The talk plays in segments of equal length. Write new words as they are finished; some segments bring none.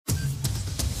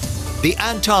The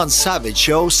Anton Savage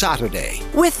Show Saturday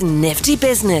with Nifty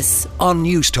Business on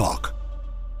News Talk.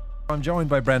 I'm joined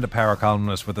by Brenda Power,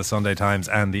 columnist with the Sunday Times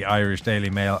and the Irish Daily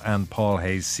Mail, and Paul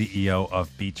Hayes, CEO of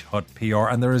Beachhut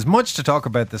PR. And there is much to talk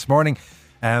about this morning.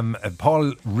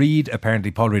 Paul Reid, of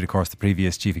course, the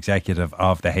previous chief executive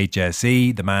of the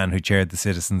HSE, the man who chaired the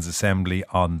Citizens' Assembly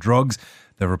on drugs.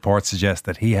 The report suggests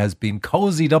that he has been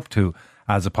cozied up to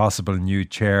as a possible new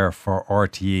chair for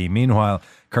RTE. Meanwhile,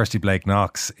 Kirsty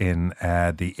Blake-Knox in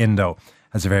the Indo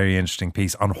has a very interesting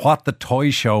piece on what the toy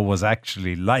show was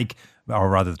actually like, or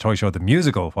rather the toy show, the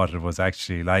musical, what it was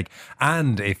actually like.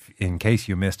 And if, in case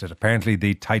you missed it, apparently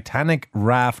the Titanic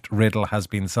raft riddle has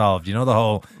been solved. You know the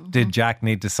whole, did Jack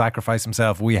need to sacrifice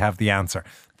himself? We have the answer.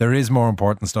 There is more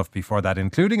important stuff before that,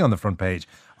 including on the front page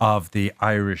of the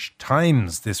Irish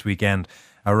Times this weekend.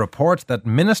 A report that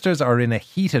ministers were in a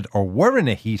heated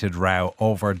row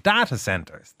over data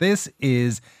centres. This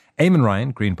is Eamon Ryan,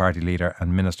 Green Party leader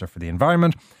and Minister for the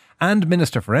Environment, and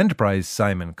Minister for Enterprise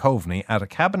Simon Coveney at a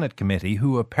cabinet committee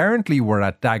who apparently were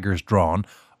at daggers drawn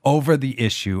over the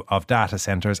issue of data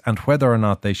centres and whether or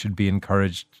not they should be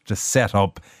encouraged to set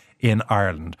up in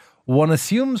Ireland. One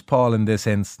assumes, Paul, in this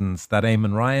instance, that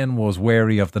Eamon Ryan was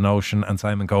wary of the notion and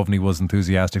Simon Coveney was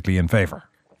enthusiastically in favour.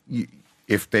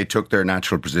 If they took their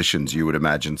natural positions, you would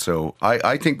imagine so.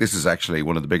 I think this is actually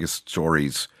one of the biggest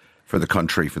stories for the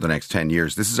country for the next 10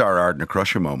 years. This is our Ardna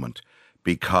Crusher moment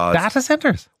because... Data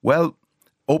centres? Well,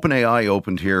 OpenAI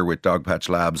opened here with Dogpatch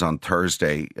Labs on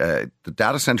Thursday. The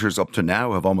data centres up to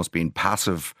now have almost been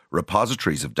passive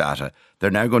repositories of data.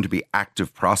 They're now going to be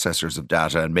active processors of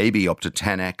data and maybe up to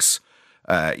 10x,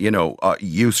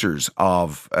 users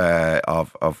of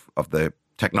the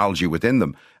technology within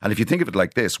them. And if you think of it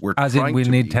like this, we'll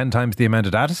need 10 times the amount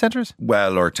of data centres?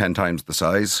 Well, or 10 times the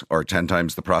size, or 10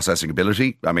 times the processing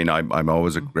ability. I mean, I'm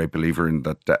always a great believer in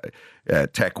that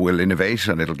tech will innovate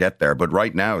and it'll get there. But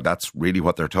right now, that's really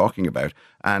what they're talking about.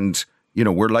 And,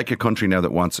 we're like a country now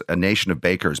that wants a nation of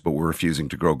bakers, but we're refusing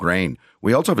to grow grain.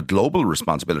 We also have a global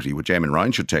responsibility, which Eamon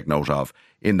Ryan should take note of,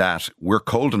 in that we're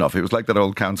cold enough. It was like that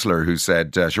old councillor who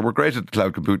said, sure, we're great at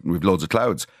cloud computing, we've loads of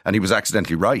clouds. And he was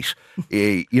accidentally right.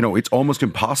 It's almost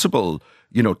impossible,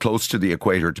 close to the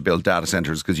equator to build data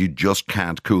centres because you just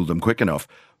can't cool them quick enough.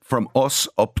 From us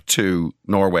up to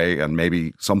Norway and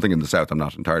maybe something in the south, I'm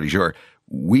not entirely sure,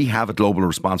 we have a global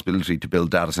responsibility to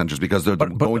build data centres because they're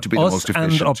going to be the most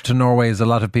efficient. And up to Norway is a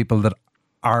lot of people that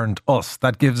aren't us.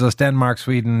 That gives us Denmark,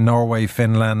 Sweden, Norway,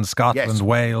 Finland, Scotland, yes.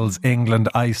 Wales, England,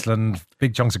 Iceland,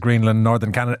 big chunks of Greenland,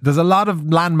 Northern Canada. There's a lot of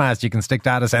landmass you can stick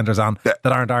data centres on that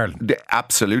aren't Ireland.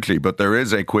 Absolutely, but there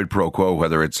is a quid pro quo,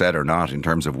 whether it's said or not, in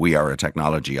terms of we are a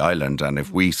technology island, and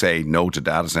if we say no to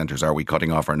data centres, are we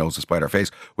cutting off our nose to spite our face?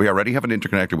 We already have an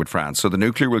interconnector with France, so the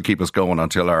nuclear will keep us going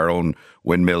until our own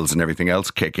windmills and everything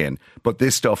else kick in. But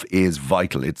this stuff is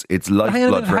vital. It's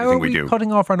lifeblood for everything we do. How are we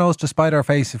cutting off our nose to spite our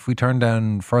face if we turn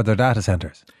down further data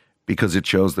centres? Because it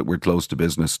shows that we're close to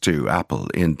business too. Apple,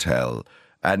 Intel,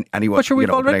 and anyone. But sure, we've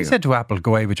already said to Apple,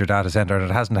 go away with your data centre, and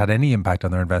it hasn't had any impact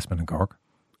on their investment in Cork.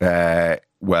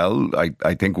 Well,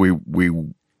 I think we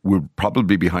would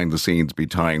probably behind the scenes be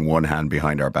tying one hand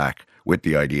behind our back with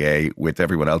the IDA, with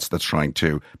everyone else that's trying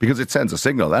to, because it sends a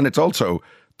signal. And it's also,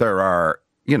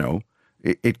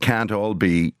 it can't all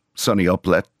be sunny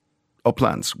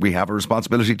uplands. We have a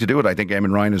responsibility to do it. I think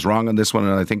Eamon Ryan is wrong on this one,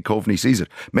 and I think Coveney sees it.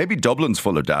 Maybe Dublin's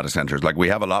full of data centres. Like, we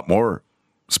have a lot more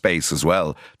space as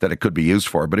well that it could be used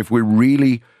for. But if we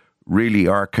really, really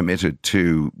are committed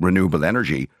to renewable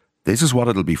energy, this is what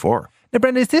it'll be for. Now,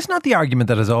 Brenda, is this not the argument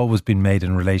that has always been made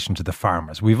in relation to the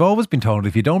farmers? We've always been told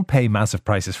if you don't pay massive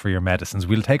prices for your medicines,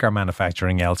 we'll take our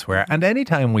manufacturing elsewhere. And any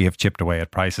time we have chipped away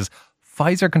at prices,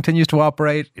 Pfizer continues to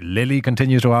operate, Lilly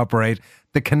continues to operate.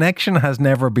 The connection has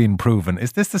never been proven.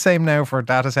 Is this the same now for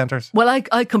data centres? Well,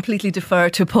 I completely defer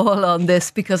to Paul on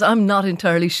this because I'm not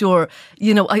entirely sure.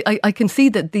 I can see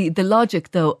that the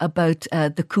logic, though, about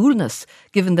the coolness,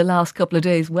 given the last couple of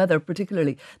days' weather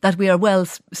particularly, that we are well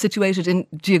situated in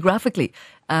geographically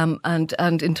and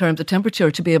in terms of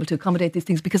temperature to be able to accommodate these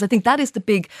things, because I think that's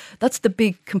the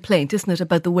big complaint, isn't it,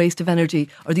 about the waste of energy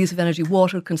or the use of energy,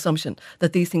 water consumption,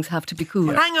 that these things have to be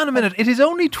cooled. Hang on a minute. It is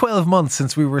only 12 months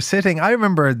since we were sitting. I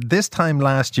remember this time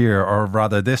last year, or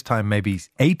rather this time maybe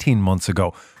 18 months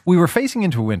ago, we were facing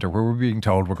into a winter where we're being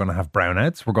told we're going to have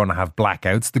brownouts, we're going to have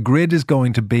blackouts. The grid is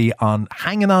going to be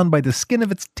hanging on by the skin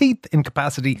of its teeth in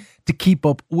capacity to keep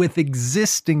up with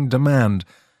existing demand.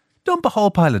 Dump a whole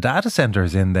pile of data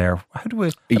centres in there. How do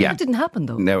we? Yeah, it didn't happen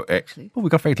though. No, actually. Well, we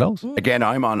got very close. Again,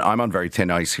 I'm on very thin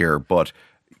ice here, but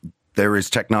there is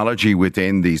technology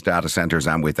within these data centers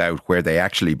and without where they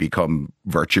actually become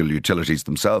virtual utilities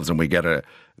themselves. And we get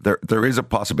there is a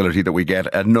possibility that we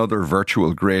get another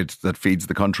virtual grid that feeds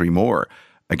the country more.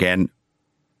 Again,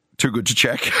 too good to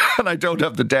check, and I don't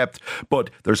have the depth, but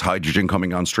there's hydrogen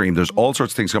coming on stream. There's all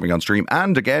sorts of things coming on stream.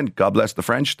 And again, God bless the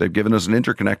French, they've given us an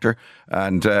interconnector.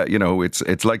 And,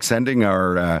 it's like sending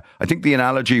our, I think the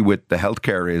analogy with the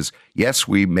healthcare is, yes,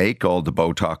 we make all the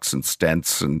Botox and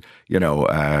stents and,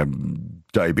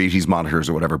 diabetes monitors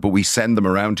or whatever, but we send them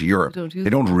around to Europe. They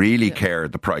don't really care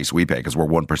the price we pay because we're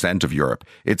 1% of Europe.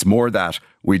 It's more that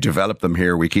we develop them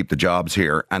here, we keep the jobs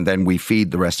here, and then we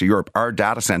feed the rest of Europe. Our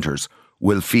data centres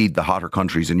will feed the hotter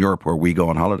countries in Europe where we go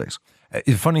on holidays.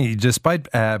 It's funny,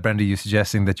 despite, Brenda, you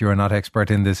suggesting that you are not expert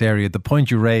in this area, the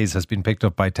point you raise has been picked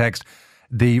up by text.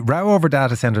 The row over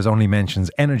data centres only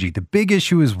mentions energy. The big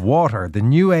issue is water. The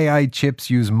new AI chips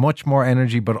use much more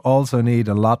energy but also need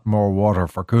a lot more water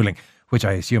for cooling, which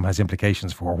I assume has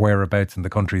implications for whereabouts in the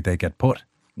country they get put.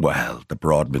 Well, the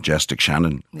broad, majestic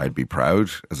Shannon. I'd be proud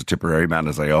as a Tipperary man,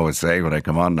 as I always say when I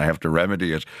come on. I have to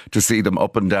remedy it to see them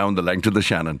up and down the length of the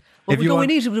Shannon. Well, we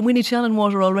need Shannon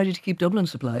water already to keep Dublin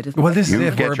supplied, isn't well, this you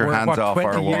is it. Get your hands off 20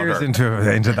 our years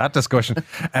water. into that discussion.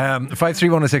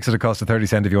 53106 at a cost of 30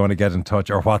 cents if you want to get in touch,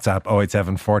 or WhatsApp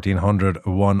 087 1400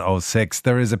 106.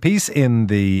 There is a piece in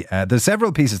there's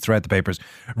several pieces throughout the papers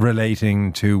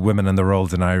relating to women and their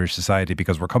roles in Irish society,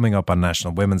 because we're coming up on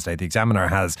National Women's Day. The Examiner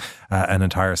has an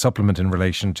entire supplement in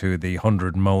relation to the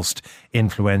 100 most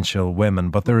influential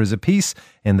women, but there is a piece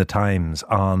in the Times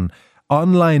on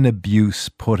online abuse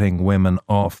putting women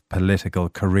off political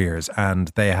careers, and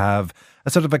they have a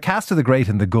sort of a cast of the great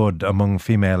and the good among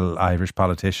female Irish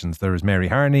politicians. There is Mary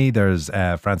Harney, there's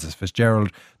Frances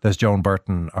Fitzgerald, there's Joan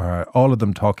Burton, all of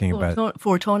them talking about...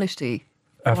 For Taoiseach.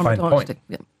 Fine point.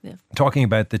 Yeah. Talking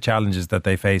about the challenges that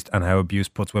they faced and how abuse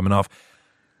puts women off.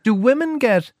 Do women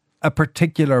get a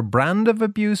particular brand of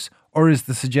abuse, or is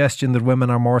the suggestion that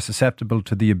women are more susceptible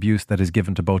to the abuse that is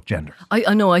given to both genders?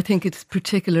 I know, I think it's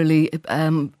particularly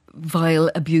vile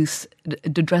abuse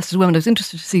addressed to women. I was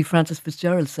interested to see Frances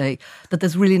Fitzgerald say that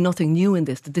there's really nothing new in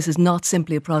this, that this is not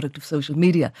simply a product of social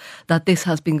media, that this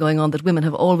has been going on, that women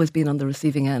have always been on the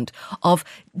receiving end of.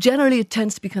 Generally, it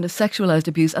tends to be kind of sexualised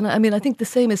abuse. And I mean, I think the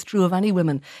same is true of any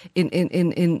women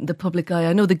in the public eye.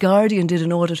 I know The Guardian did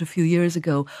an audit a few years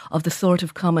ago of the sort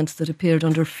of comments that appeared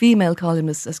under female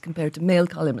columnists as compared to male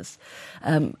columnists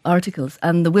articles.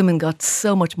 And the women got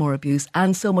so much more abuse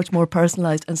and so much more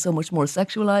personalised and so much more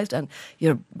sexualised, and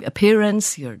your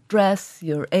appearance, your dress,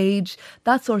 your age,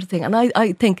 that sort of thing. And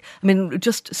I think, I mean,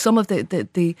 just some of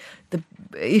the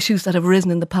issues that have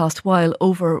arisen in the past while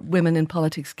over women in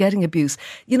politics getting abuse,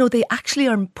 they actually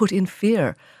are put in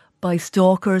fear by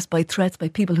stalkers, by threats, by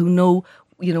people who know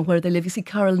where they live. You see,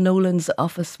 Carol Nolan's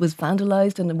office was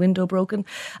vandalised and a window broken.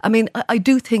 I mean, I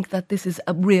do think that this is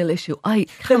a real issue. I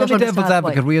cannot understand devil's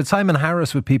advocate. Why. We had Simon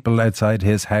Harris with people outside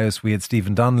his house. We had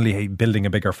Stephen Donnelly building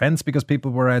a bigger fence because people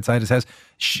were outside his house.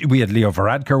 We had Leo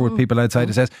Varadkar with people outside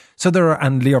his house. So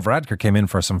and Leo Varadkar came in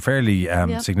for some fairly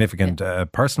significant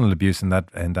personal abuse in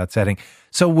that setting.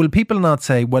 So will people not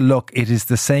say, well, look, it is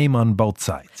the same on both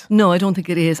sides? No, I don't think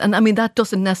it is. And I mean, that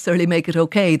doesn't necessarily make it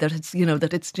okay that it's,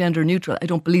 that it's gender neutral. I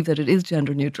don't believe that it is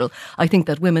gender neutral. I think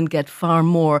that women get far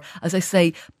more, as I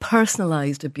say,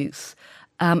 personalised abuse.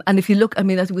 And if you look, I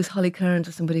mean, I think it was Holly Cairns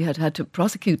or somebody had to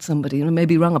prosecute somebody, and I may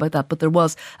be wrong about that, but there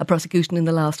was a prosecution in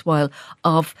the last while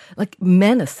of like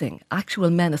menacing, actual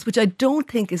menace, which I don't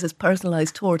think is as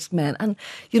personalised towards men. And,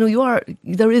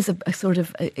 there is a sort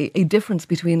of a difference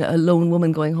between a lone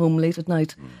woman going home late at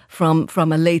night from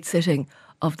a late sitting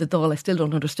of the Dáil. I still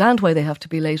don't understand why they have to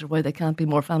be late or why they can't be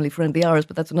more family-friendly hours,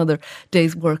 but that's another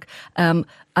day's work. And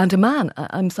a man,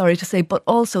 I'm sorry to say, but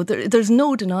also there's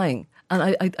no denying.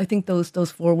 And I think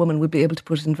those four women would be able to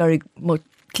put it in very much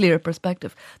clear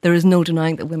perspective. There is no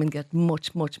denying that women get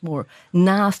much, much more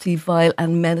nasty, vile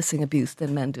and menacing abuse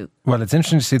than men do. Well, it's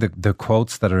interesting to see the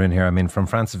quotes that are in here. I mean, from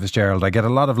Frances Fitzgerald, I get a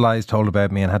lot of lies told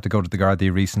about me and had to go to the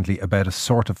Gardaí recently about a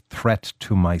sort of threat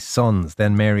to my sons.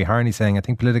 Then Mary Harney saying, I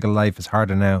think political life is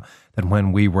harder now than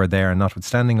when we were there,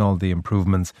 notwithstanding all the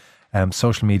improvements.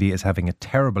 Social media is having a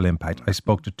terrible impact. I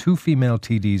spoke to 2 female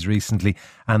TDs recently,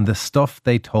 and the stuff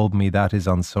they told me that is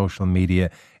on social media,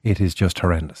 it is just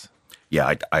horrendous.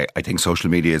 Yeah, I think social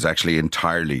media is actually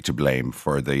entirely to blame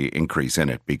for the increase in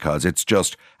it, because it's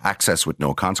just access with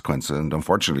no consequences. And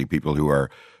unfortunately, people who are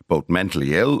both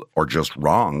mentally ill or just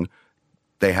wrong,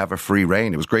 they have a free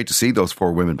rein. It was great to see those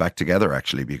 4 women back together,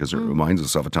 actually, because it reminds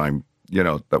us of a time,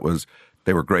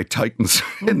 they were great titans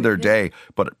in their day.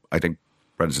 But I think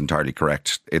Brenda's entirely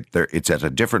correct. It's at a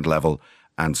different level,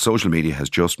 And social media has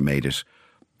just made it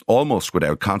almost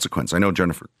without consequence. I know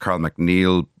Jennifer Carl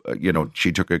McNeil,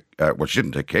 she took she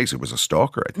didn't take a case. It was a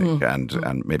stalker, I think,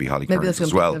 and maybe Holly Kearns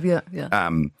as well.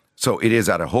 So it is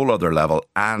at a whole other level,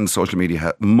 and social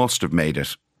media must have made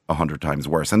it 100 times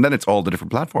worse. And then it's all the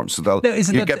different platforms. So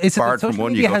get barred from one. Social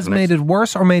media has made it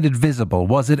worse or made it visible?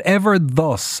 Was it ever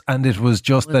thus, and it was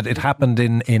just that it happened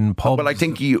in pubs? Well, I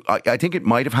think it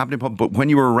might have happened in pubs, but when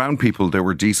you were around people, there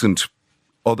were decent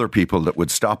other people that would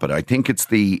stop it. I think it's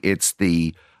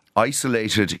the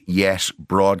isolated yet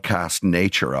broadcast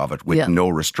nature of it with no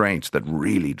restraint that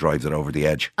really drives it over the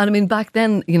edge. And I mean, back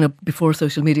then, before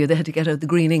social media, they had to get out the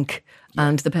green ink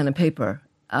and the pen and paper.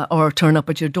 Or turn up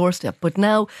at your doorstep. But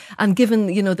now, and given,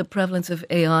 the prevalence of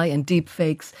AI and deep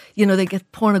fakes, they get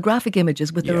pornographic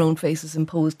images with their own faces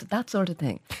imposed, that sort of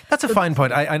thing. That's a fine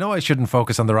point. I know I shouldn't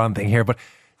focus on the wrong thing here, but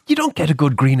you don't get a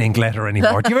good green ink letter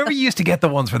anymore. Do you remember you used to get the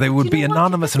ones where they would be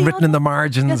anonymous and written in the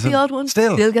margins? Get the odd one.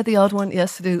 Still get the odd one.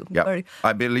 Yes, I do. Yeah.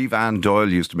 I believe Anne Doyle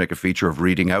used to make a feature of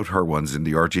reading out her ones in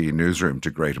the RTE newsroom to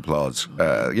great applause.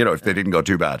 If they didn't go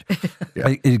too bad.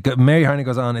 Yeah. Mary Harney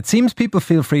goes on. It seems people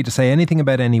feel free to say anything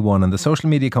about anyone, and the social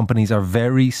media companies are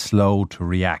very slow to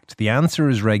react. The answer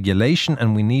is regulation,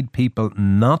 and we need people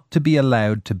not to be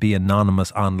allowed to be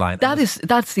anonymous online. That's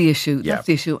the issue. That's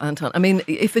the issue, Anton. I mean,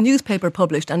 if a newspaper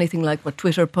published anything like what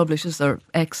Twitter publishes or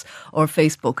X or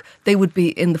Facebook, they would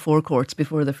be in the forecourts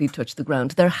before their feet touch the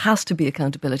ground. There has to be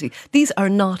accountability. These are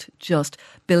not just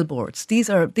billboards. These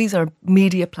are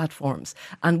media platforms.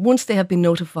 And once they have been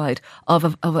notified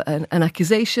of an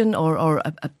accusation or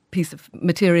a piece of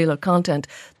material or content,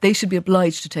 they should be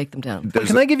obliged to take them down.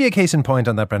 Can I give you a case in point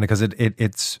on that, Brenda? Because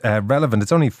it's relevant.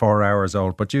 It's only 4 hours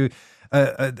old, but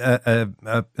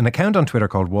an account on Twitter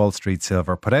called Wall Street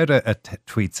Silver put out a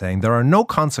tweet saying there are no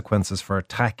consequences for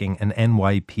attacking an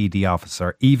NYPD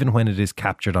officer even when it is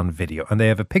captured on video. And they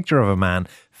have a picture of a man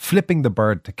flipping the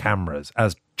bird to cameras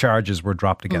as charges were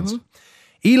dropped against him.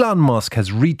 Elon Musk has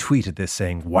retweeted this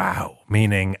saying, wow,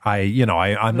 meaning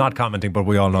I'm not commenting, but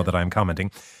we all know that I'm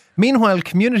commenting. Meanwhile,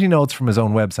 community notes from his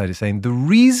own website is saying the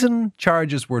reason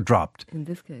charges were dropped in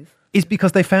this case is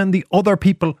because they found the other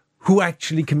people who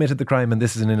actually committed the crime, and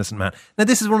this is an innocent man. Now,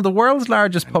 this is one of the world's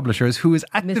largest publishers who is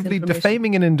actively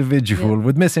defaming an individual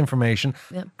with misinformation,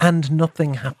 and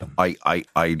nothing happened. I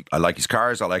like his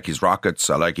cars, I like his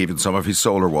rockets, I like even some of his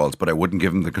solar walls, but I wouldn't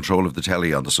give him the control of the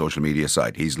telly on the social media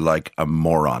side. He's like a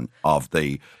moron of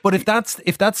the... But if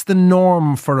that's the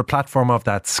norm for a platform of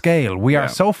that scale, we are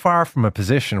so far from a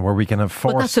position where we can have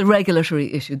forced... But that's a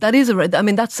regulatory issue. That is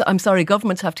I'm sorry,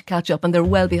 governments have to catch up, and they're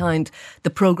well behind the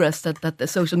progress that the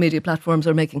social media platforms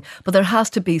are making, but there has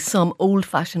to be some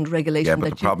old-fashioned regulation. Yeah, but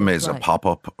the problem is a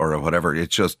pop-up or a whatever.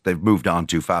 It's just they've moved on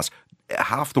too fast.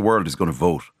 Half the world is going to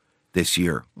vote this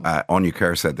year. Anya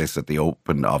Kerr said this at the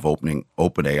opening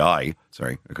OpenAI.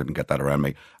 Sorry, I couldn't get that around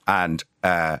me. And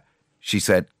she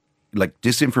said, like,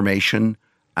 disinformation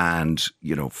and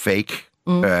fake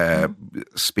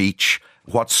speech.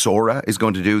 What Sora is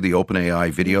going to do, the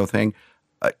OpenAI video thing.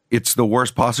 It's the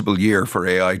worst possible year for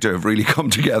AI to have really come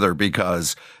together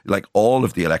because like all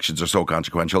of the elections are so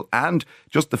consequential, and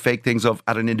just the fake things of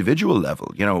at an individual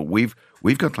level.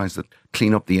 We've got clients that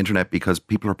clean up the internet because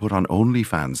people are put on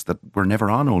OnlyFans that were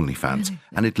never on OnlyFans,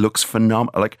 and it looks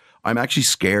phenomenal. Like, I'm actually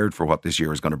scared for what this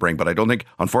year is going to bring, but I don't think,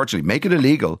 unfortunately, make it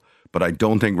illegal, but I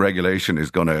don't think regulation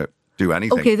is going to do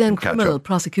anything. Okay, then criminal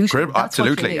prosecution.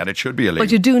 Absolutely, and it should be illegal.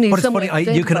 But you do need it's funny,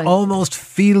 you can almost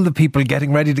feel the people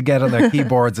getting ready to get on their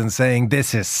keyboards and saying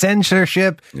this is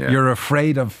censorship, you're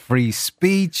afraid of free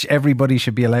speech, everybody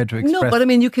should be allowed to express... No, but I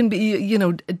mean, you can be,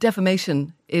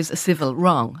 defamation is a civil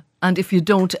wrong. And if you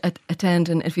don't attend,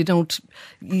 and if you don't,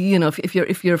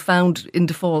 if you're found in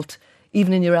default,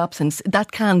 even in your absence,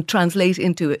 that can translate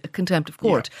into a contempt of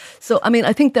court. Yeah. So, I mean,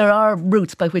 I think there are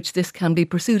routes by which this can be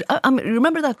pursued. I mean,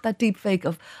 remember that deep fake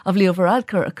of Leo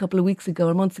Varadkar a couple of weeks ago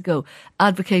or months ago,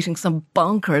 advocating some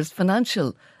bonkers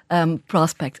financial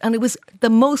prospect, and it was the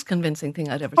most convincing thing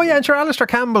I'd ever seen. Oh yeah, and sure, Alistair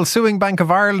Campbell suing Bank of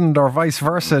Ireland or vice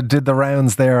versa did the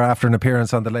rounds there after an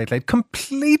appearance on the Late Late.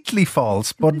 Completely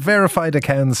false, but verified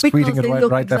accounts tweeting it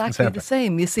right, left and centre. The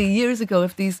same. You see, years ago,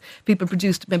 if these people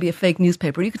produced maybe a fake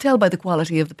newspaper, you could tell by the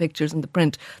quality of the pictures and the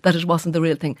print that it wasn't the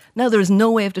real thing. Now there is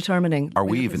no way of determining. Are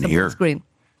we even here? Screen.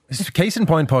 Case in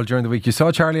point, Paul, during the week, you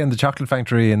saw Charlie and the Chocolate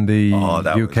Factory in the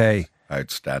UK.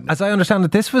 Outstanding. As I understand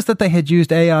it, this was that they had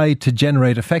used AI to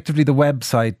generate effectively the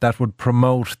website that would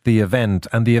promote the event,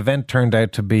 and the event turned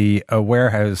out to be a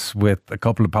warehouse with a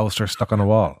couple of posters stuck on a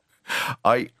wall.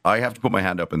 I have to put my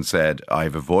hand up and said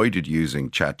I've avoided using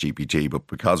ChatGPT, but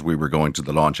because we were going to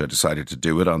the launch, I decided to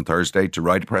do it on Thursday to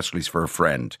write a press release for a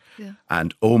friend. Yeah.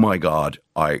 And oh my God,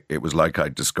 it was like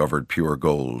I'd discovered pure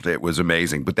gold. It was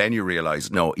amazing. But then you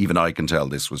realise, no, even I can tell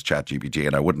this was ChatGPT,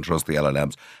 and I wouldn't trust the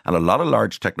LLMs. And a lot of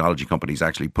large technology companies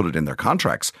actually put it in their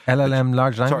contracts. LLM,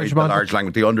 large language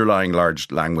models? The underlying large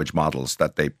language models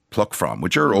that they pluck from,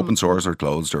 which are open source or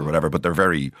closed or whatever, but they're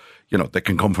very, they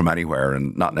can come from anywhere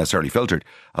and not necessarily filtered.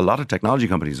 A lot of technology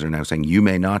companies are now saying you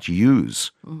may not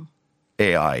use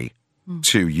AI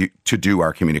to do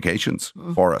our communications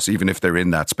for us, even if they're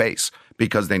in that space,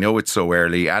 because they know it's so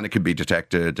early and it can be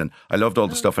detected. And I loved all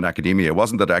the stuff in academia. It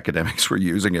wasn't that academics were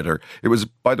using it, or it was,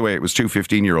 by the way, it was two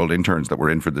 15-year-old interns that were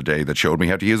in for the day that showed me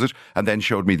how to use it and then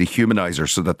showed me the humanizer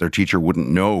so that their teacher wouldn't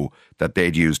know that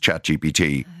they'd use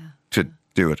ChatGPT to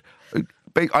do it.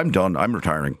 I'm done. I'm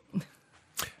retiring.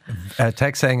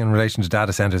 Tech saying in relation to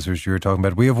data centres, which you were talking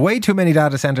about, we have way too many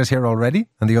data centres here already,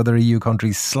 and the other EU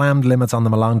countries slammed limits on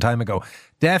them a long time ago.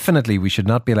 Definitely we should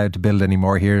not be allowed to build any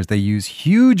more here, as they use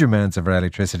huge amounts of our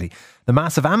electricity. The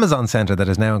massive Amazon centre that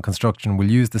is now in construction will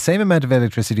use the same amount of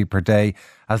electricity per day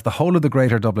as the whole of the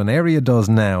Greater Dublin area does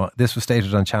now. This was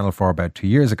stated on Channel 4 about 2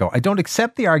 years ago. I don't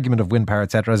accept the argument of wind power,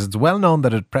 etc., as it's well known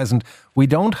that at present we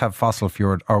don't have fossil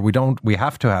fuel, or we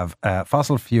have to have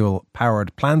fossil fuel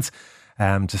powered plants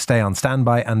to stay on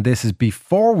standby, and this is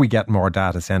before we get more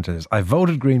data centres. I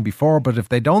voted Green before, but if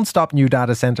they don't stop new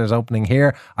data centres opening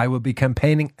here, I will be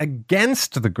campaigning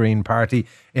against the Green Party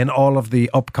in all of the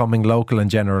upcoming local and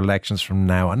general elections from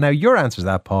now on. Now, your answer to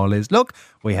that, Paul, is, look,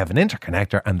 we have an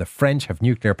interconnector and the French have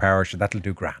nuclear power, so that'll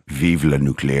do grand. Vive le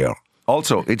nucléaire.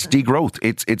 Also, it's degrowth.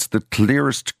 It's the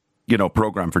clearest,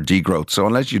 programme for degrowth. So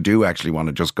unless you do actually want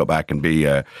to just go back and be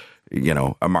a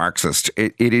Marxist,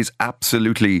 it is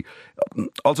absolutely.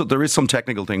 Also, there is some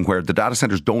technical thing where the data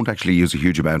centres don't actually use a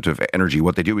huge amount of energy.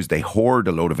 What they do is they hoard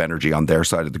a load of energy on their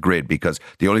side of the grid, because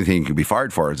the only thing you can be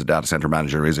fired for as a data centre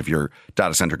manager is if your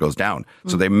data centre goes down.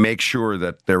 So they make sure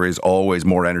that there is always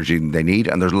more energy than they need,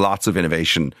 and there's lots of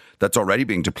innovation that's already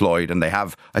being deployed, and they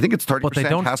have, I think it's 30% But they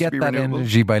don't has get to be that renewable.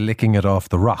 energy by licking it off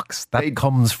the rocks. That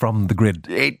comes from the grid.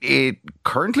 It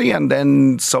currently, and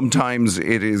then sometimes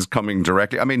it is coming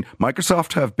directly. I mean,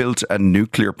 Microsoft have built a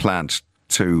nuclear plant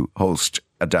to host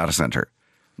a data centre.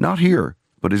 Not here,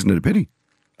 but isn't it a pity?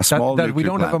 A small that we nuclear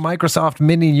don't plant. have a Microsoft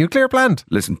mini nuclear plant.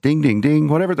 Listen, ding, ding, ding,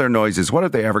 whatever their noise is, what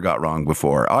have they ever got wrong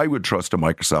before? I would trust a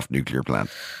Microsoft nuclear plant.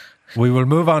 We will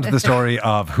move on to the story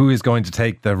of who is going to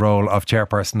take the role of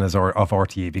chairperson of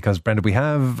RTE, because, Brenda, we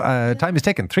have time is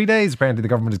ticking. 3 days, apparently the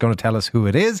government is going to tell us who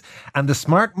it is, and the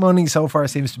smart money so far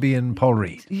seems to be in Paul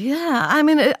Reid. Yeah, I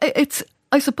mean,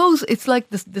 I suppose it's like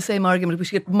the same argument. We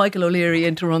should get Michael O'Leary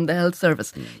in to run the health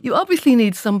service. You obviously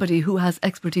need somebody who has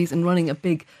expertise in running a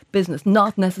big business,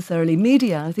 not necessarily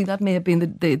media. I think that may have been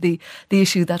the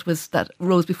issue that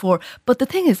rose before. But the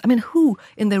thing is, I mean, who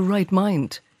in their right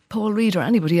mind, Paul Reid or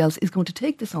anybody else, is going to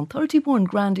take this on? 31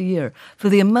 grand a year for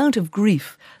the amount of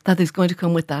grief that is going to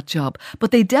come with that job.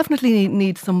 But they definitely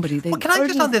need somebody. Well, can I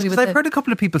just on this, because I've heard a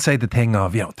couple of people say the thing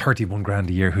of 31 grand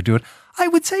a year who do it. I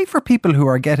would say for people who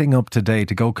are getting up today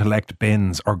to go collect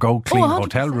bins or go clean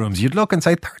hotel rooms, you'd look and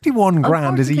say 31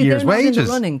 grand is a year's wages. They're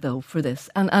not running though for this,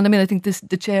 and I mean, I think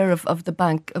the chair of the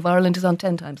Bank of Ireland is on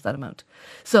 10 times that amount.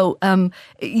 So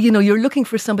you're looking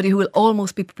for somebody who will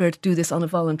almost be prepared to do this on a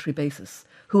voluntary basis,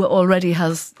 who already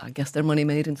has, I guess, their money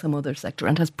made in some other sector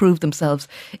and has proved themselves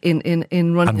in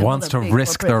running. And wants to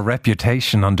risk their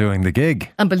reputation on doing the gig.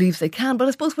 And believes they can. But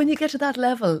I suppose when you get to that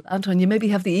level, Anton, you maybe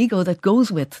have the ego that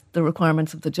goes with the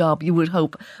requirements of the job, you would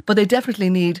hope. But they definitely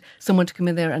need someone to come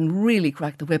in there and really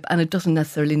crack the whip. And it doesn't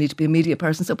necessarily need to be a media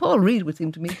person. So Paul Reid would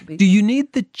seem to me to be. Do you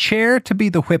need the chair to be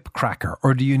the whip cracker?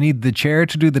 Or do you need the chair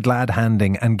to do the glad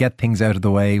handing and get things out of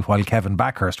the way while Kevin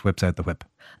Backhurst whips out the whip?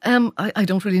 I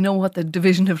don't really know what the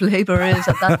division of labour is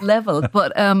at that level,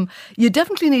 but you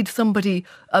definitely need somebody.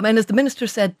 I mean, as the minister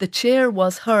said, the chair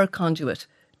was her conduit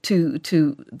to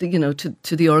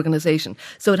the organisation.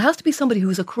 So it has to be somebody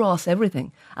who's across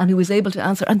everything and who is able to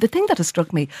answer. And the thing that has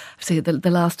struck me, say,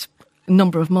 the last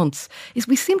number of months, is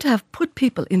we seem to have put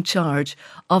people in charge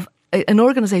of an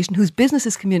organisation whose business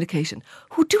is communication,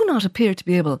 who do not appear to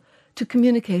be able to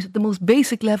communicate at the most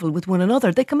basic level with one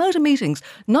another. They come out of meetings,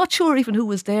 not sure even who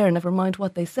was there, never mind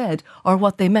what they said or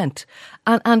what they meant.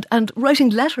 And writing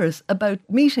letters about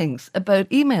meetings, about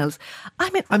emails. I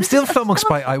mean, I'm still flummoxed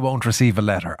by I won't receive a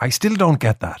letter. I still don't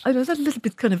get that. I know, that's a little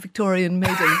bit kind of Victorian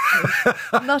maiden.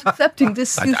 I'm not accepting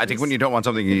this. I think when you don't want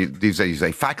something, you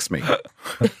say fax me.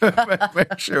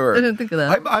 Make sure. I didn't think of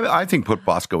that. I think put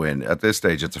Bosco in. At this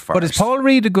stage, it's a farce. But is Paul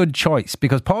Reid a good choice?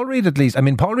 Because Paul Reid, at least, I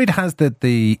mean, Paul Reid has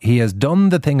he has done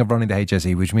the thing of running the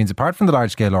HSE, which means apart from the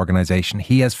large scale organisation,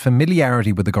 he has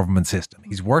familiarity with the government system.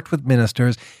 He's worked with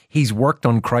ministers. He's worked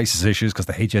on crisis issues because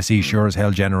the HSE sure as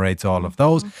hell generates all of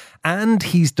those. And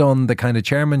he's done the kind of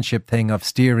chairmanship thing of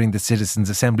steering the Citizens'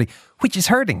 Assembly, which is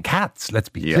herding cats, let's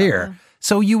be clear.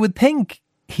 So you would think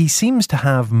he seems to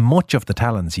have much of the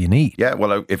talents you need. Yeah,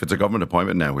 well, if it's a government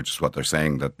appointment now, which is what they're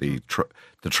saying, that the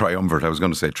triumvirate, I was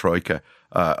going to say troika,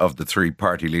 of the three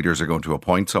party leaders are going to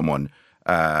appoint someone,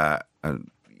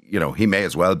 he may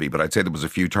as well be, but I'd say there was a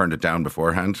few turned it down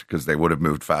beforehand because they would have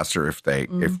moved faster if they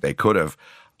could have.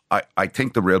 I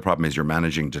think the real problem is you're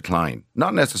managing decline,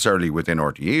 not necessarily within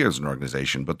RTE as an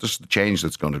organisation, but just the change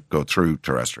that's going to go through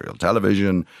terrestrial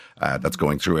television, that's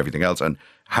going through everything else. And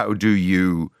how do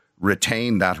you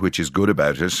retain that which is good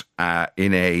about it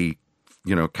in a,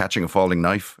 catching a falling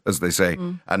knife, as they say.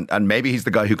 And maybe he's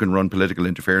the guy who can run political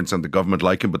interference and the government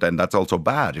like him, but then that's also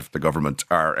bad if the government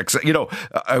are,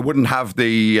 I wouldn't have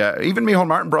even Micheál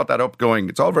Martin brought that up going,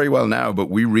 it's all very well now, but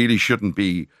we really shouldn't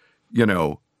be,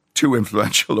 too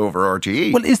influential over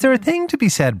RTE. Well, is there a thing to be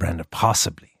said, Brenda,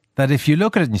 possibly, that if you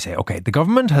look at it and you say, okay, the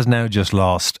government has now just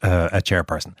lost a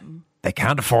chairperson. They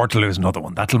can't afford to lose another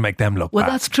one. That'll make them look bad. Well,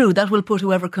 that's true. That will put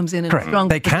whoever comes in Correct. strong.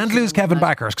 They can't lose Kevin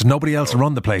Backhurst because nobody else will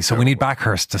run the place, so we need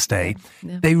Backhurst to stay.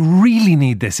 Yeah. They really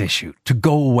need this issue to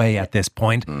go away at this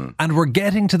point. And we're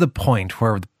getting to the point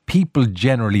where the people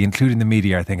generally, including the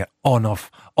media, are thinking, enough,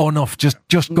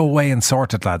 just go away and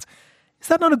sort it, lads. Is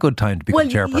that not a good time to become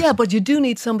chairperson? Yeah, but you do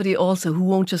need somebody also who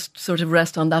won't just sort of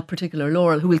rest on that particular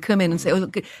laurel, who will come in and say,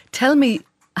 okay, tell me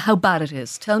how bad it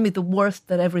is. Tell me the worst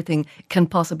that everything can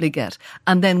possibly get.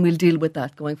 And then we'll deal with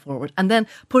that going forward. And then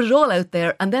put it all out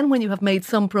there. And then when you have made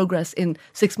some progress in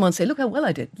 6 months, say, look how well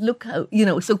I did. Look how,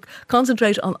 so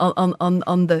concentrate on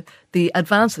the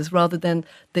advances rather than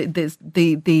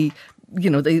the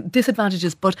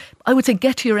disadvantages. But I would say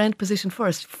get to your end position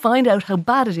first. Find out how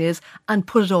bad it is and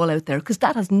put it all out there, because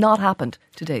that has not happened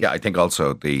today. Yeah, I think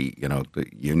also the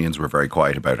unions were very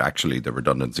quiet about actually the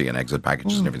redundancy and exit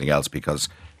packages and everything else, because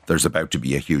there's about to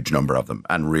be a huge number of them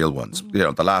and real ones.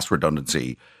 The last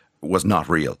redundancy was not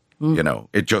real.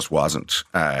 It just wasn't.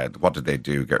 What did they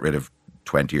do? Get rid of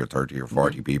 20 or 30 or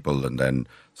 40 people, and then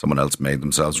someone else made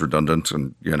themselves redundant,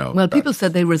 and Well, people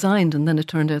said they resigned, and then it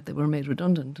turned out they were made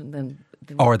redundant, and then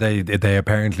they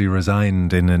apparently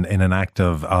resigned in an act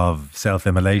of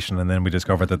self-immolation, and then we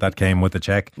discovered that came with the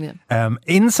cheque. Yeah.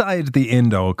 Inside the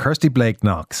Indo, Kirsty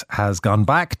Blake-Knox has gone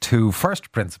back to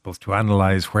first principles to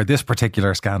analyse where this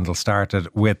particular scandal started,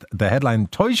 with the headline,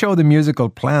 Toy Show the Musical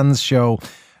Plans Show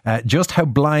just how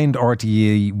blind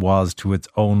RTE was to its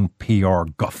own PR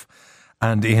guff.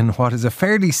 And in what is a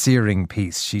fairly searing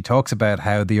piece, she talks about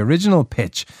how the original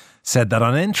pitch said that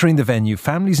on entering the venue,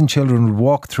 families and children would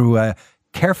walk through a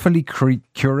carefully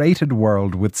curated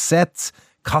world with sets,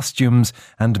 costumes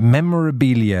and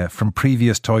memorabilia from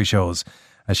previous toy shows.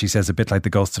 As she says, a bit like the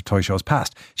ghosts of toy shows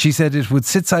past. She said it would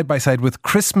sit side by side with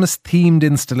Christmas-themed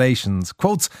installations.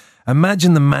 Quotes,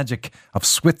 imagine the magic of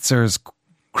Switzer's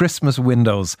Christmas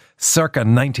windows circa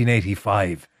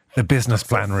 1985. The business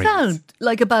plan reads. Sound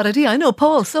like a bad idea. I know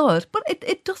Paul saw it, but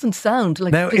it doesn't sound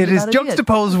like now, a bad idea. Now, it is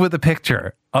juxtaposed with a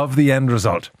picture of the end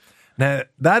result. Now,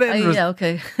 that end result... Yeah,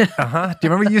 okay. Do you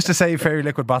remember you used to say fairy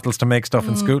liquid bottles to make stuff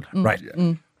in school? Right.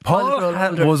 Paul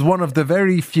was one of the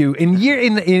very few.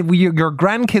 Your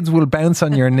grandkids will bounce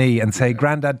on your knee and say,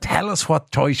 Grandad, tell us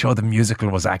what Toy Show the Musical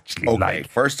was actually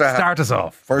like. Start us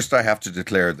off. First, I have to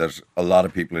declare that a lot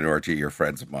of people in RTE are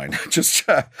friends of mine. Just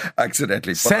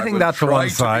accidentally. Setting that to one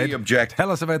side,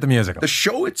 tell us about the musical. The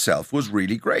show itself was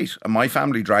really great. And my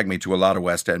family dragged me to a lot of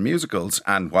West End musicals.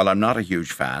 And while I'm not a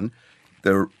huge fan,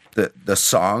 the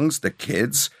songs, the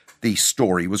kids, the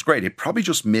story was great. It probably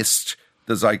just missed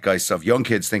the zeitgeist of young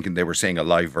kids thinking they were seeing a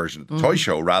live version of the toy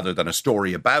show rather than a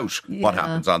story about what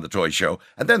happens on the toy show.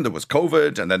 And then there was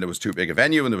COVID, and then there was too big a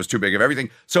venue, and there was too big of everything.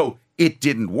 So it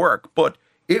didn't work. But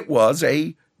it was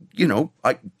a,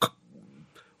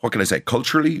 what can I say,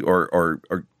 culturally or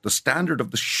the standard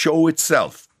of the show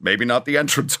itself. Maybe not the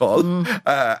entrance hall.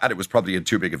 And it was probably in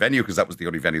too big a venue because that was the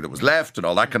only venue that was left and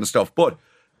all that kind of stuff. But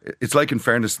it's like, in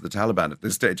fairness to the Taliban at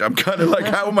this stage, I'm kind of like,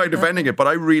 how am I defending it? But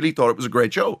I really thought it was a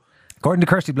great show. According to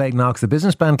Kirsty Blake Knox, the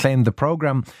business band claimed the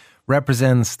programme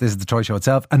represents, this is the toy show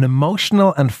itself, an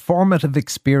emotional and formative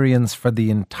experience for the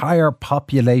entire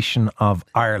population of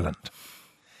Ireland.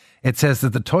 It says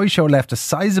that the toy show left a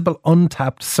sizable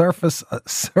untapped surplus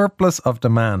of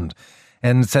demand,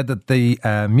 and said that the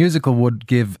musical would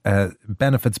give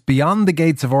benefits beyond the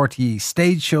gates of RTE,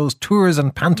 stage shows, tours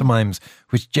and pantomimes,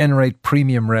 which generate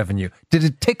premium revenue. Did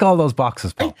it tick all those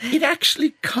boxes, Paul? It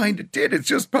actually kind of did. It's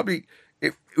just probably...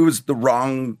 It was the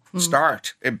wrong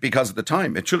start because of the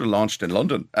time. It should have launched in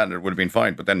London and it would have been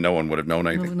fine, but then no one would have known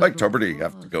anything. Like Tuberty, you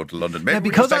have to go to London. Maybe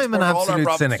because I'm an absolute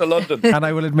cynic, and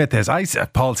I will admit this,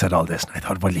 Paul said all this, and I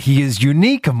thought, well, he is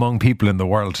unique among people in the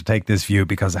world to take this view,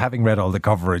 because having read all the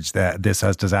coverage, this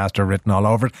has disaster written all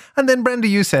over it. And then, Brenda,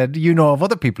 you said you know of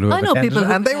other people who have attended,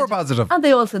 and they were positive. And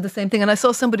they all said the same thing. And I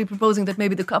saw somebody proposing that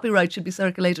maybe the copyright should be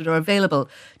circulated or available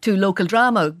to local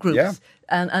drama groups. Yeah.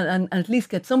 And at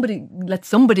least let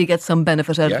somebody get some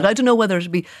benefit out of it. I don't know whether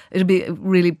it'd be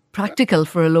really practical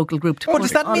for a local group to. But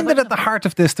does that mean that at the heart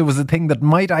of this there was a thing that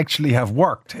might actually have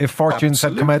worked if fortunes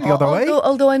had come out the other way?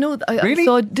 Although I know, I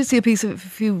did see a piece a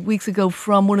few weeks ago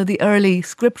from one of the early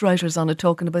script writers on it,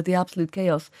 talking about the absolute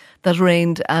chaos that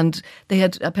reigned, and they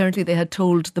had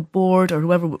told the board or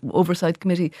whoever oversight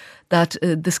committee that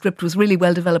the script was really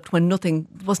well developed when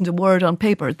wasn't a word on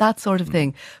paper, that sort of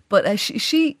thing. But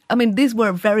these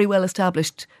were very well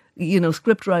established,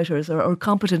 script writers or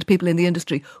competent people in the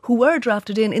industry who were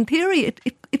drafted in. In theory,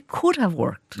 it could have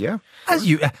worked. Yeah.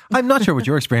 I'm not sure what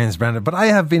your experience, Brenda, but I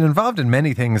have been involved in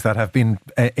many things that have been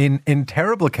in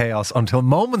terrible chaos until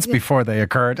moments before they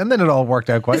occurred, and then it all worked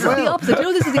out quite well. This is the opposite.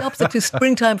 This is the opposite to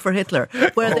Springtime for Hitler,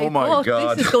 where they thought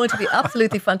this is going to be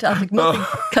absolutely fantastic. Nothing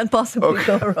can possibly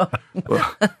go wrong.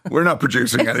 Well, we're not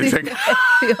producing anything.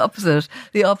 The opposite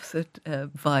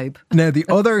vibe. Now, the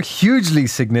other hugely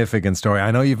significant story,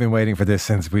 I know you've been waiting for this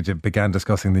since we began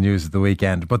discussing the news of the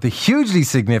weekend, but the hugely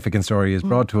significant story is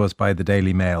brought to us by the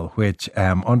Daily Mail, which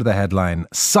under the headline,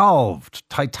 "Solved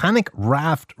Titanic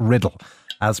Raft Riddle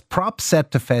as prop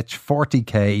set to fetch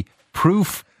 40k,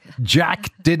 proof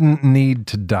Jack didn't need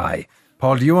to die."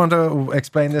 Paul, do you want to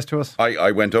explain this to us?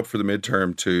 I went up for the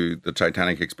midterm to the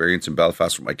Titanic experience in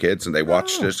Belfast with my kids, and they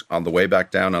watched it on the way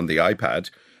back down on the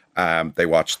iPad. They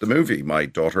watched the movie, my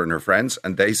daughter and her friends,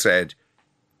 and they said,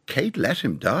 Kate let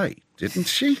him die, didn't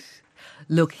she?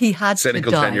 Look, he had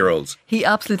Cynical to die. 10-year-olds. He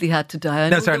absolutely had to die.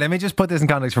 Now, sorry, let me just put this in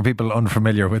context for people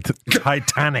unfamiliar with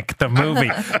Titanic, the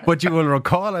movie. But you will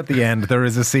recall at the end, there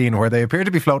is a scene where they appear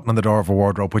to be floating on the door of a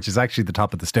wardrobe, which is actually the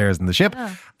top of the stairs in the ship.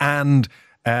 Yeah. And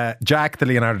Jack, the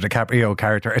Leonardo DiCaprio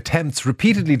character, attempts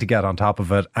repeatedly to get on top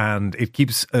of it, and it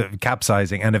keeps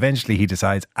capsizing. And eventually he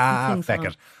decides, feck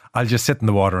it. I'll just sit in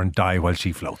the water and die while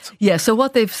she floats. Yeah, so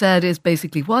what they've said is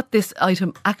basically what this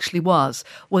item actually was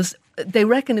they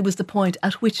reckon it was the point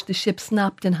at which the ship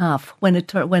snapped in half when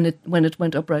it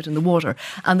went upright in the water,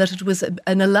 and that it was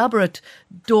an elaborate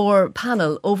door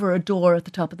panel over a door at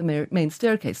the top of the main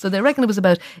staircase. So they reckon it was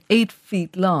about 8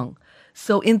 feet long.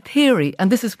 So in theory,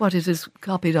 and this is what it is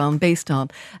based on,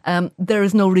 there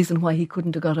is no reason why he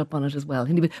couldn't have got up on it as well.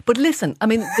 But listen, I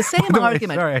mean, the same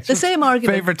argument.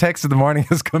 Favourite text of the morning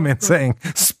has come in saying,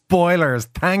 spoilers,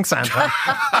 thanks, Anton.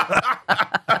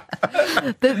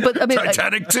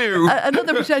 Titanic 2.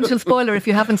 Another potential spoiler if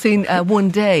you haven't seen One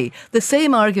Day. The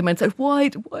same arguments. Why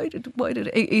did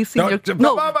a senior...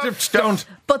 Don't.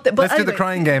 But Let's do the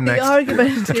crying game next.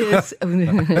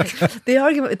 The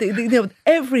argument is...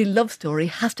 every love story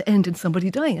has to end in somebody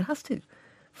dying. It has to.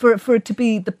 For it to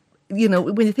be the...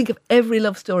 when you think of every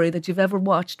love story that you've ever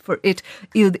watched, it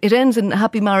ends in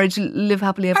happy marriage, live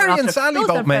happily ever after. Harry and Sally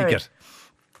both make it.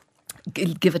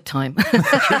 Give it time.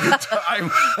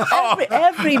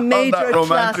 Every major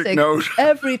classic,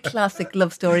 every classic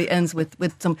love story ends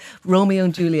with some Romeo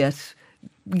and Juliet.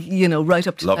 Right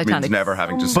up to love Titanic. Means never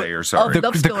having to say you're sorry.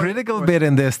 The critical bit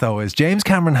in this, though, is James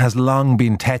Cameron has long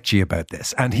been tetchy about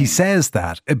this, and he says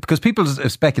that because people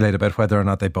speculate about whether or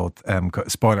not they both,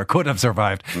 spoiler, could have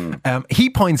survived. He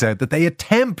points out that they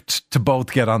attempt to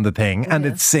both get on the thing, and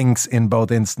it sinks in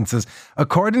both instances.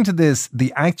 According to this,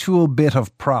 the actual bit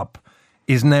of prop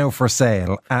is now for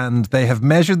sale, and they have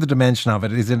measured the dimension of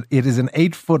it. It is an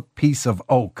 8-foot piece of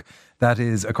oak that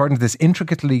is, according to this,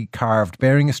 intricately carved,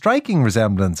 bearing a striking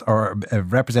resemblance or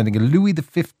representing a Louis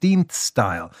XV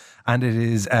style. And it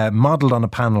is modelled on a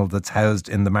panel that's housed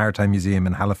in the Maritime Museum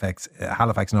in Halifax,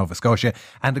 Nova Scotia.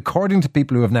 And according to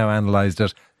people who have now analysed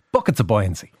it, buckets of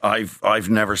buoyancy. I've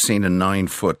never seen a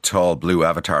 9-foot tall blue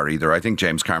avatar either. I think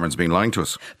James Cameron's been lying to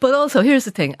us. But also, here's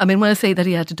the thing. I mean, when I say that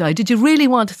he had to die, did you really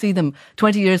want to see them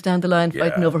 20 years down the line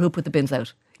fighting over who put the bins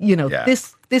out?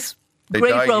 This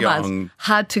great romance young,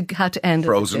 had to end.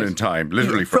 frozen in time,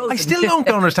 literally frozen. I still don't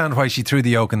understand why she threw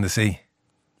the yolk in the sea.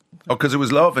 Oh, because it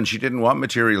was love and she didn't want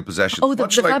material possessions. Oh, the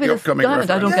Much like fabulous upcoming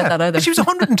diamond. I don't reference. get that either. She was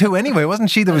 102 anyway,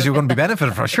 wasn't she? That was going to be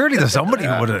benefited from. Surely there's somebody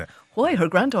who would have. Why? Her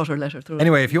granddaughter let her through.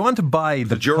 Anyway, if you want to buy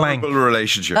the plank, Durable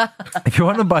relationship. if you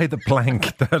want to buy the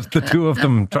plank that the two of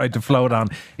them tried to float on,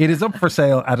 it is up for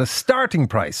sale at a starting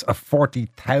price of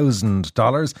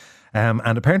 $40,000.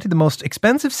 And apparently the most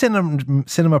expensive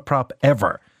cinema prop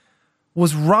ever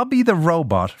was Robbie the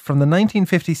Robot from the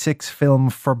 1956 film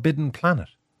Forbidden Planet.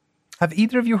 Have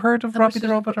either of you heard of Robbie the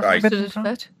Robot or Forbidden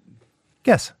Planet?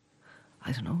 Yes.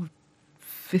 I don't know,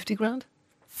 50 grand?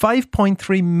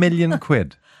 5.3 million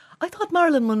quid. I thought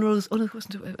Marilyn Monroe's. Oh, no, it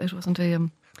wasn't a.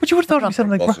 But you would have thought it'd be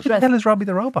something like, what the hell is Robbie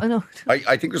the Robot? I know.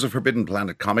 I think there's a Forbidden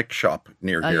Planet comic shop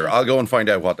near here. I'll go and find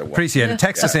out what it was. Appreciate it.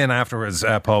 Text us in afterwards,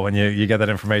 Paul, when you get that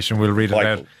information. We'll read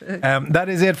it out. That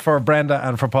is it for Brenda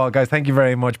and for Paul. Guys, thank you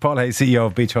very much. Paul Hayes, CEO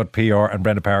of Beachhut PR, and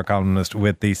Brenda Power, columnist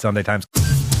with the Sunday Times.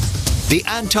 The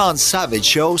Anton Savage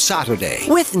Show Saturday.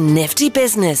 With Nifty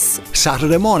Business.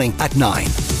 Saturday morning at 9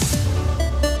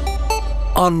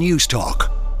 on News Talk.